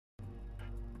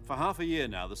For half a year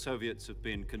now, the Soviets have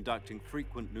been conducting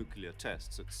frequent nuclear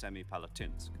tests at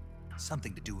Semipalatinsk.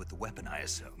 Something to do with the weapon, I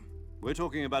assume. We're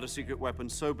talking about a secret weapon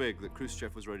so big that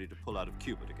Khrushchev was ready to pull out of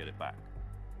Cuba to get it back.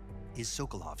 Is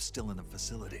Sokolov still in the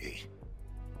facility?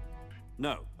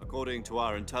 No. According to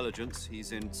our intelligence,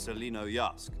 he's in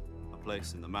Selino-Yarsk, a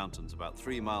place in the mountains about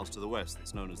 3 miles to the west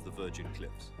that's known as the Virgin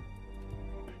Cliffs.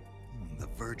 The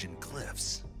Virgin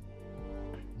Cliffs.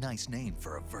 Nice name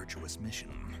for a virtuous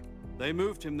mission. They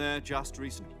moved him there just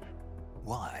recently.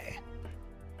 Why?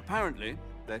 Apparently,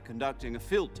 they're conducting a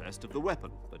field test of the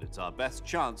weapon, but it's our best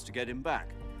chance to get him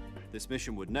back. This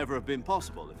mission would never have been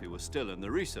possible if he was still in the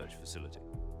research facility.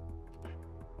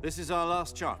 This is our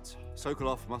last chance.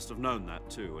 Sokolov must have known that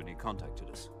too when he contacted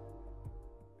us.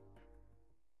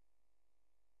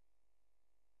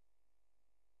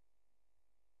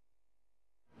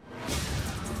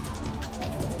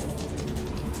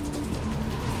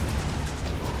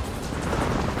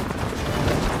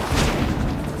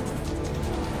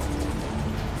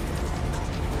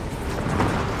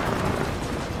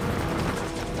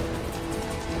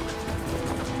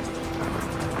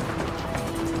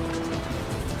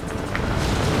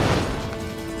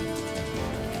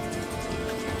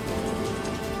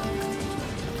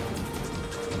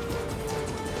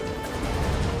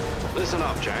 Listen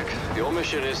up, Jack. Your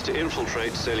mission is to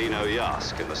infiltrate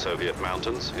Selino-Yarsk in the Soviet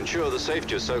mountains, ensure the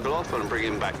safety of Sokolov, and bring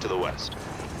him back to the West.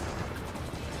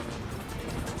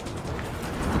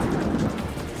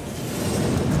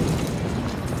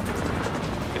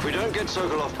 If we don't get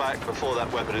Sokolov back before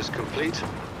that weapon is complete,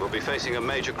 we'll be facing a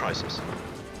major crisis.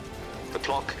 The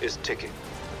clock is ticking.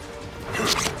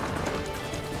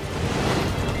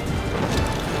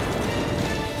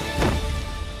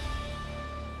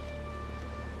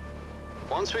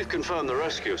 Once we've confirmed the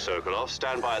rescue of Sokolov,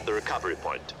 stand by at the recovery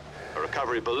point. A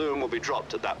recovery balloon will be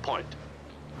dropped at that point.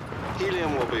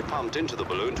 Helium will be pumped into the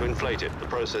balloon to inflate it. The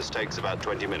process takes about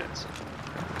 20 minutes.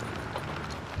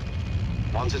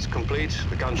 Once it's complete,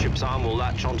 the gunship's arm will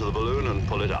latch onto the balloon and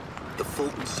pull it up. The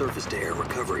Fulton surface-to-air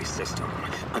recovery system.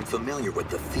 I'm familiar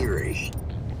with the theory.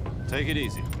 Take it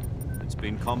easy. It's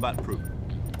been combat-proven.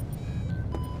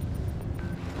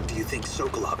 Do you think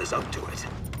Sokolov is up to it?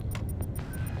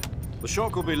 The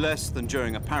shock will be less than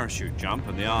during a parachute jump,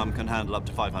 and the arm can handle up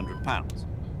to 500 pounds.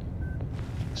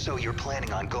 So you're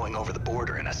planning on going over the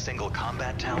border in a single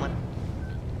combat Talon?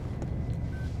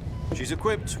 She's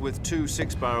equipped with 2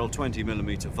 6-barrel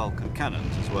 20mm Vulcan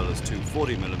cannons, as well as 2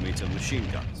 40mm machine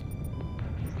guns.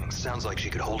 Sounds like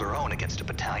she could hold her own against a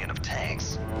battalion of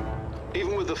tanks.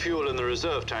 Even with the fuel in the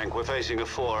reserve tank, we're facing a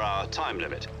 4-hour time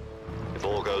limit. If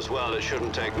all goes well, it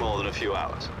shouldn't take more than a few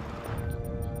hours.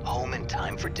 Home in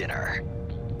time for dinner.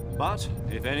 But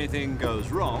if anything goes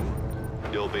wrong,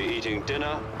 You'll be eating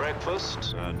dinner,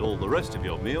 breakfast, and all the rest of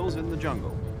your meals in the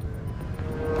jungle.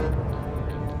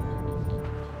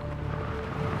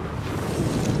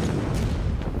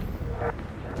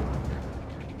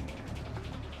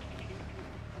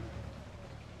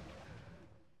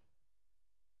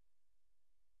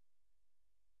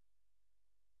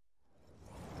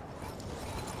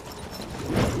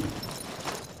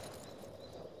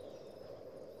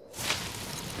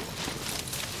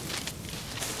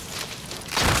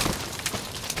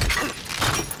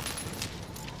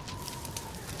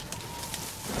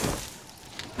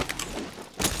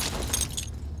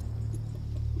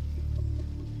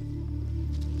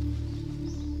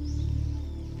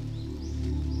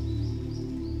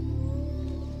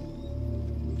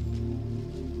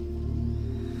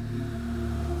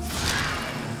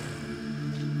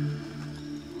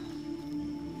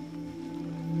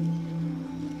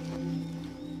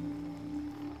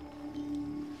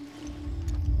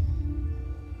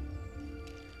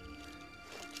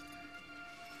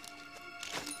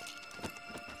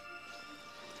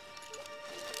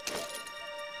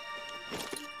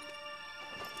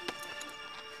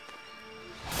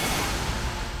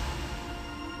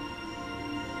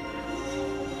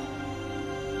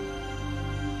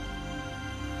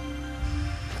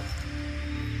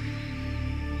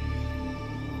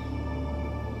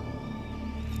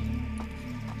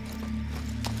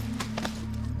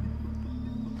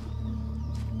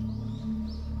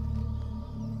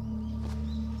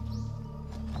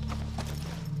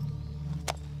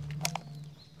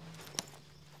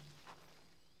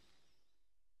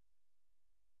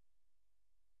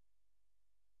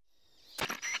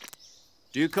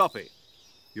 Do you copy?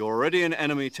 You're already in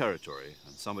enemy territory,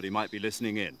 and somebody might be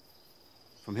listening in.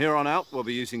 From here on out, we'll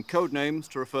be using code names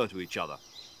to refer to each other.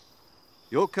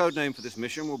 Your code name for this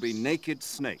mission will be Naked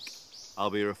Snake. I'll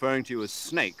be referring to you as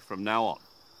Snake from now on.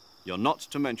 You're not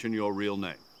to mention your real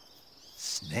name.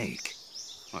 Snake?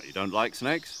 What, you don't like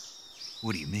snakes?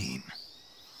 What do you mean?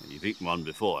 You've eaten one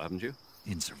before, haven't you?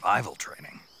 In survival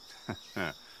training?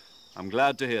 I'm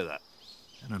glad to hear that.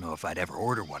 I don't know if I'd ever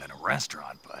order one in a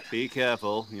restaurant, but... Be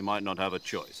careful, you might not have a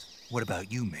choice. What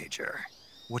about you, Major?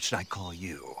 What should I call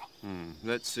you?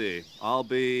 Let's see. I'll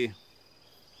be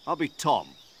Tom.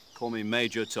 Call me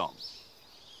Major Tom.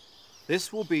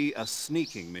 This will be a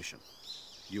sneaking mission.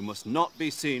 You must not be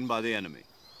seen by the enemy.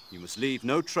 You must leave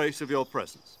no trace of your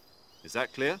presence. Is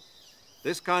that clear?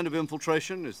 This kind of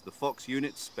infiltration is the Fox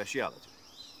unit's speciality.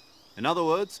 In other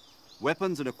words,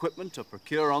 weapons and equipment are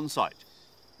procured on site.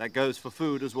 That goes for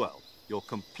food as well. You're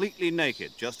completely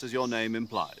naked, just as your name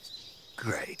implies.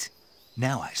 Great.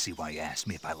 Now I see why you asked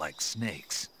me if I like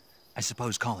snakes. I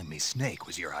suppose calling me Snake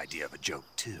was your idea of a joke,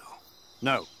 too.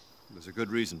 No. There's a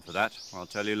good reason for that. I'll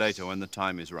tell you later when the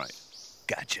time is right.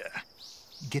 Gotcha.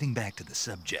 Getting back to the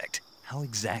subject, how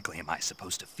exactly am I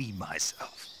supposed to feed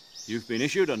myself? You've been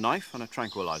issued a knife and a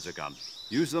tranquilizer gun.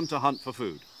 Use them to hunt for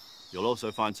food. You'll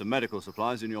also find some medical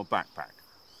supplies in your backpack.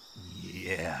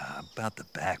 Yeah, about the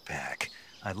backpack.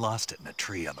 I lost it in a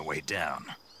tree on the way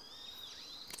down.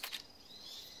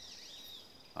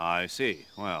 I see.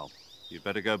 Well, you'd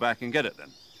better go back and get it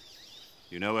then.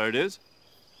 You know where it is?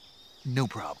 No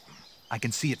problem. I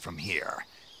can see it from here.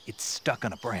 It's stuck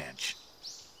on a branch.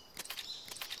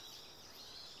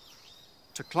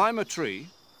 To climb a tree,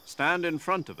 stand in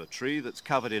front of a tree that's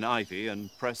covered in ivy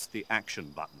and press the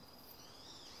action button.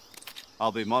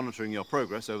 I'll be monitoring your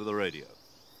progress over the radio.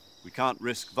 We can't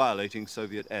risk violating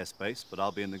Soviet airspace, but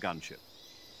I'll be in the gunship.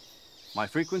 My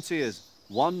frequency is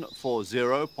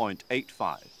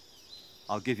 140.85.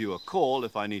 I'll give you a call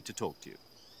if I need to talk to you.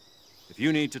 If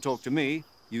you need to talk to me,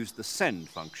 use the send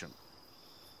function.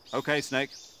 Okay, Snake,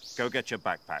 go get your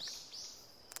backpack.